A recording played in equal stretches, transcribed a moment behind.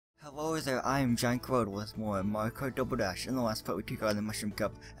Hello there, I am GiantGrotle with more Mario Kart Double Dash. In the last part we took on the Mushroom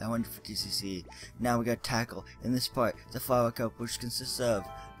Cup at 150cc. Now we got tackle. In this part, the Flower Cup, which consists of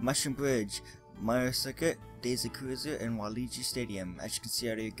Mushroom Bridge, Mario Circuit, Daisy Cruiser, and Luigi Stadium. As you can see,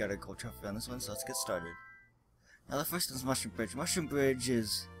 I already got a gold trophy on this one, so let's get started. Now the first is Mushroom Bridge. Mushroom Bridge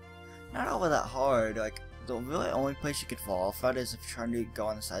is not all that hard. Like, the really only place you could fall off at is if you're trying to go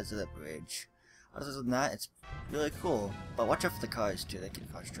on the sides of the bridge. Other than that, it's really cool. But watch out for the cars too, they can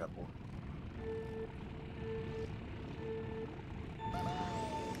cause trouble.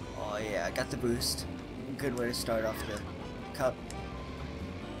 Oh yeah, I got the boost. Good way to start off the cup.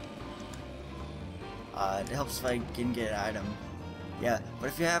 It helps if I can get an item. Yeah, but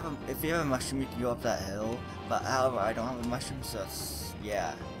if you have a mushroom, you can go up that hill. But however, I don't have a mushroom, so it's,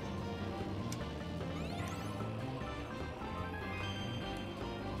 yeah.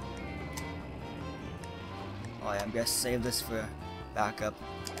 Oh yeah, I'm gonna save this for backup.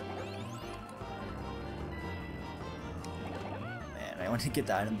 Man, I want to get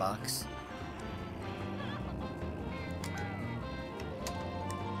the item box.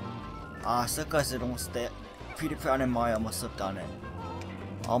 Ah, so close, it almost did. Peter Pan and Mario almost slipped on it.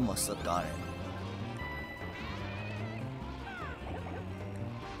 Almost slipped on it.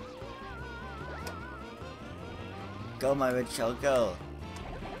 Go, my red shell, go.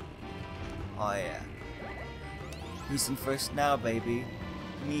 Oh yeah. Who's in first now, baby?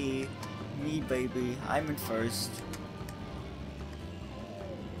 Me, baby. I'm in first.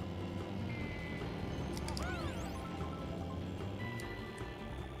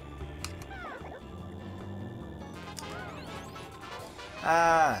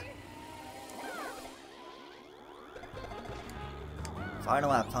 Ah!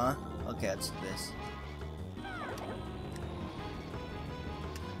 Final lap, huh? Okay, let's do this.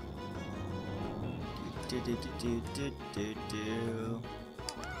 Do.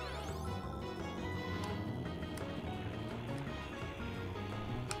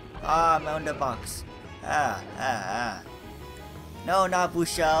 Ah, I'm on the box. Ah. No, not blue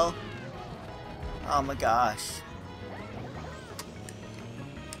shell. Oh my gosh.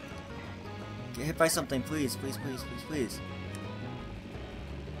 Get hit by something, please.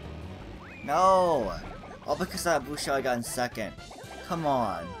 No! All because that blue shell I got in second. Come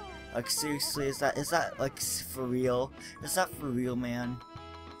on. Like, seriously, is that like for real? Is that for real, man?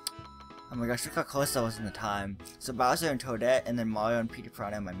 Oh my gosh, look how close I was in the time. So Bowser and Toadette, and then Mario and Peter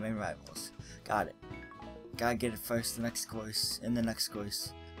Pan are my main rivals. Got it. Gotta get it first, the next course, in the next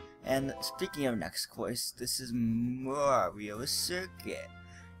course. And speaking of next course, this is Mario Circuit.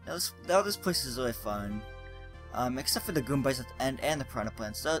 Now this place is really fun. Except for the Goombas at the end and the Piranha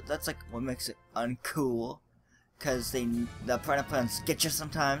Plants. So that's like what makes it uncool. Because the Piranha Plants get you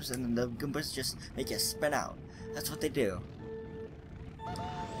sometimes, and then the Goombas just make you spin out. That's what they do.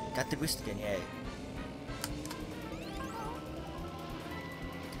 Got the boost again, yay.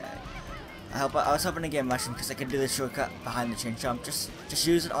 Okay. I was hoping to get a mushroom because I could do the shortcut behind the chain jump. Just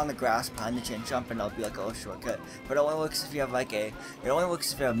use it on the grass behind the chain jump, and it'll be like a little shortcut. But it only works if you have like a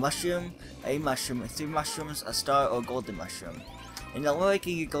mushroom, 3 mushrooms, a star, or a golden mushroom. And the only way you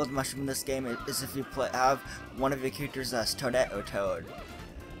can get golden mushroom in this game is if you have one of your characters that's Toadette or Toad.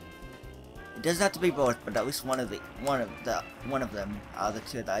 It doesn't have to be both, but at least one of them out of the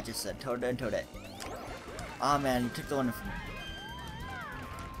two that I just said, Toadette and Toadette. Aw, man, you took the one from me.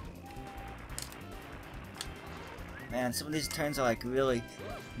 Man, some of these turns are like really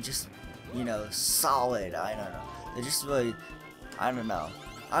just, you know, solid. I don't know. They're just really, I don't know.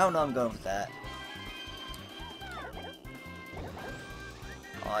 I'm going with that.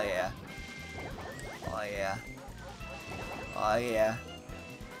 Oh yeah.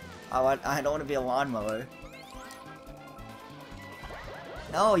 I don't want to be a lawnmower.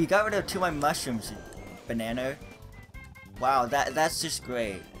 No, you got rid of 2 of my mushrooms, you banana. Wow, that's just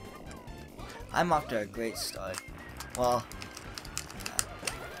great. I'm off to a great start. Well,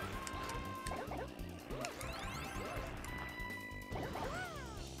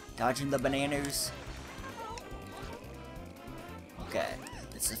 dodging the bananas. Okay.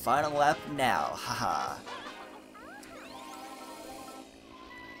 It's the final lap now, haha.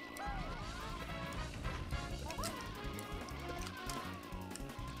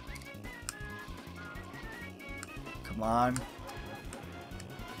 Come on.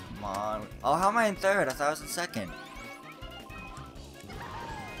 Oh, how am I in third? I thought I was in second.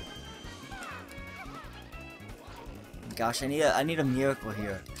 Gosh, I need a miracle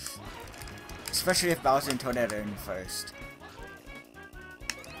here. Especially if Bowser and Toadette are in first.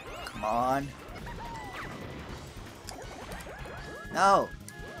 Come on. No!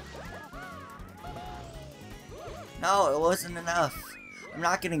 No, it wasn't enough. I'm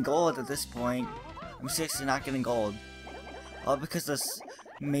not getting gold at this point. I'm seriously not getting gold. All because this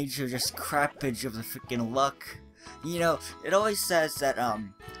major just crappage of the freaking luck. You know, it always says that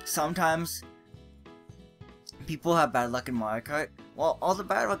sometimes people have bad luck in Mario Kart. Well, all the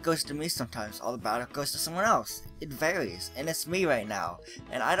bad luck goes to me sometimes. All the bad luck goes to someone else. It varies, and it's me right now.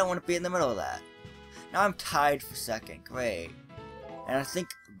 And I don't want to be in the middle of that. Now I'm tied for second. Great. And I think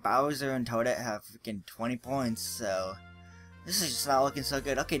Bowser and Toadette have freaking 20 points, so this is just not looking so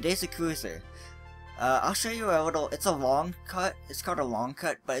good. Okay, Daisy Cruiser. I'll show you a little. It's a long cut. It's called a long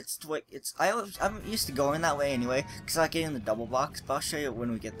cut, but I'm used to going that way anyway, cause I like getting the double box. But I'll show you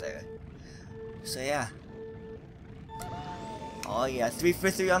when we get there. So yeah. Oh yeah, 3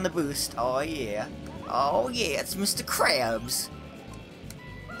 for 3 on the boost. Oh yeah. Oh yeah, it's Mr. Krabs.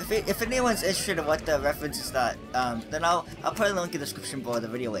 If anyone's interested in what the reference is that, then I'll put a link in the description below the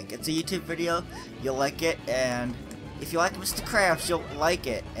video link. It's a YouTube video. You'll like it, and if you like Mr. Krabs, you'll like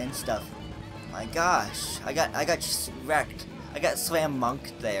it and stuff. My gosh, I got just wrecked. I got slam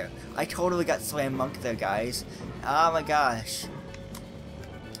monked there. I totally got slam monked there, guys. Oh my gosh.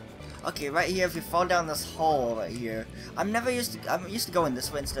 Okay, right here, if you fall down this hole right here, I'm used to going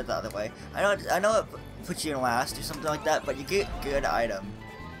this way instead of the other way. I know it puts you in last or something like that, but you get good item.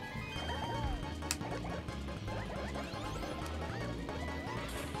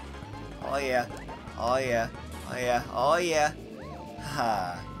 Oh yeah. Oh yeah. Oh yeah. Oh yeah.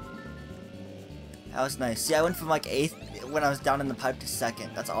 Haha. That was nice. See, I went from like 8th when I was down in the pipe to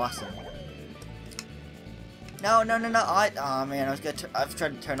 2nd. That's awesome. No, no, no, no. Oh man, I've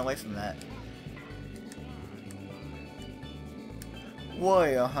tried to turn away from that.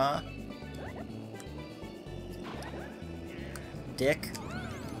 Warrior, huh? Dick.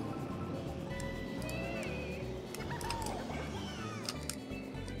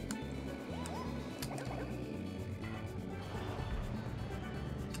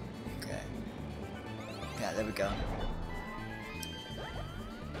 Yeah, there we go.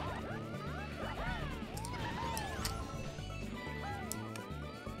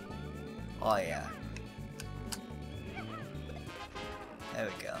 Oh yeah. There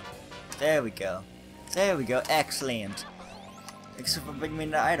we go. There we go. There we go. Excellent. Thanks for bringing me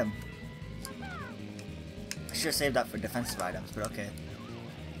the item. I should have saved that for defensive items, but okay.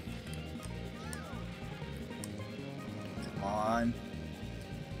 Come on.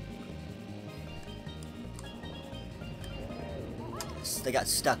 They got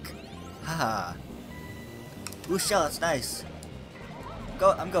stuck. Haha. Blue shell, that's nice.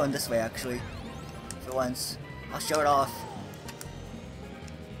 I'm going this way actually. For once. I'll show it off.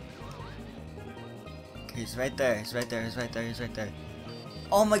 Okay, he's right there. He's right there. He's right there. He's right there.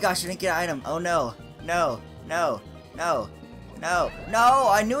 Oh my gosh, I didn't get an item. Oh no. No. No. No. No. No!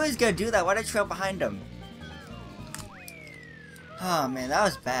 I knew he was gonna do that. Why did I trail behind him? Oh man, that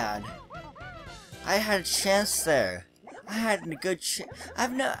was bad. I had a chance there. I had a good chance.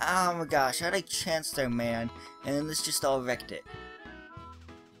 Oh my gosh, I had a chance there, man. And then this just all wrecked it.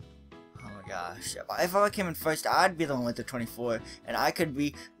 Oh my gosh. If I came in first, I'd be the one with the 24. And I could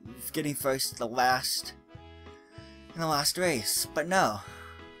be getting first in the last race. But no.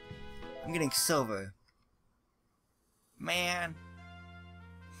 I'm getting silver. Man.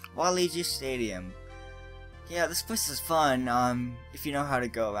 Waluigi Stadium. Yeah, this place is fun, if you know how to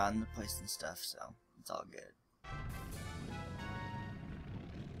go around the place and stuff, so it's all good.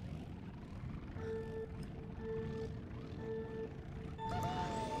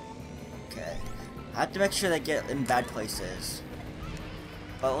 Okay. I have to make sure they get in bad places.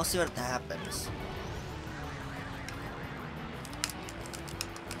 But we'll see what happens.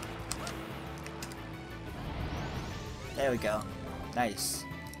 There we go. Nice.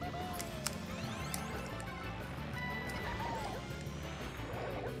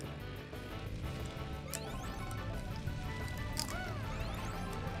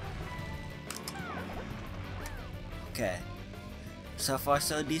 Okay. So far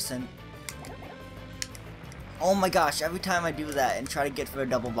so decent. Oh my gosh, every time I do that and try to get for a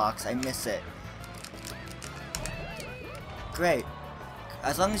double box, I miss it. Great.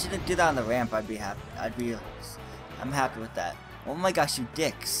 As long as you didn't do that on the ramp, I'd be happy. I'm happy with that. Oh my gosh, you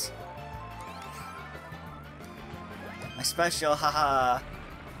dicks. My special, haha.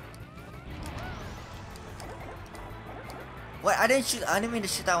 What? I didn't mean to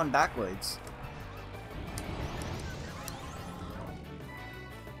shoot that one backwards.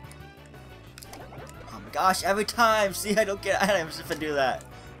 Gosh, every time! See, I don't get items if I do that.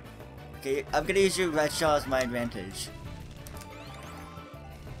 Okay, I'm gonna use your red shell as my advantage.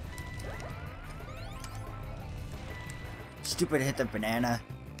 Stupid, hit the banana.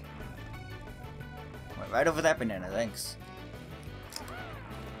 Went right over that banana, thanks.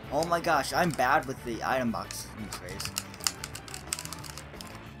 Oh my gosh, I'm bad with the item boxes in this race.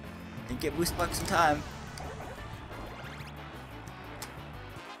 Didn't get boost bucks in time.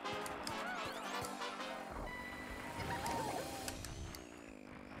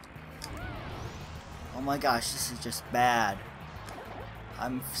 Oh my gosh, this is just bad.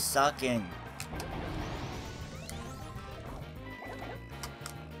 I'm sucking.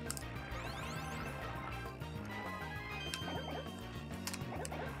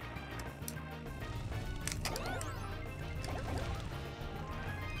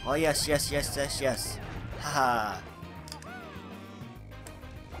 Oh yes, yes, yes, yes, yes. Haha.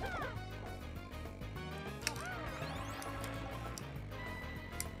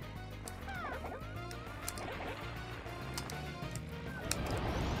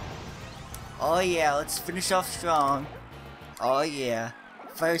 Oh yeah, let's finish off strong. Oh yeah.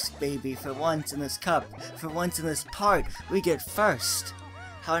 First, baby, for once in this cup, for once in this part, we get first.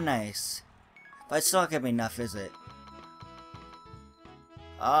 How nice. But it's not gonna be enough, is it?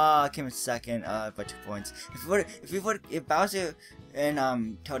 Ah, I came in second, a bunch of points. If Bowser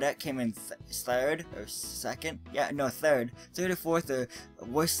and Toadette came in third or second, yeah, no, third or fourth, or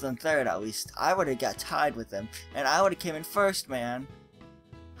worse than third at least, I would have got tied with them, and I would have came in first, man.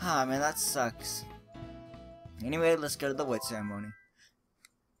 Ah, man, that sucks. Anyway, let's go to the award ceremony.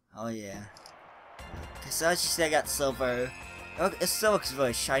 Oh yeah. Okay, so as you say, I got silver. It still looks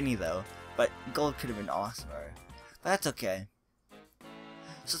really shiny though, but gold could have been awesomer. But that's okay.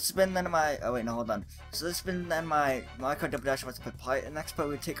 So it's been then my wait, no, hold on. So this has been then my Mario Kart Double Dash Let's Play part. And next part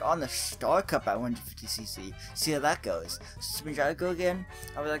we take on the Star Cup at 150cc. See how that goes. So it's been GiantGrotle again.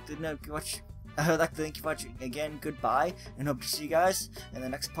 I would like to thank you for watching again. Goodbye, and hope to see you guys in the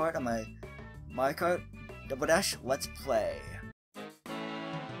next part of my Mario Kart Double Dash Let's Play.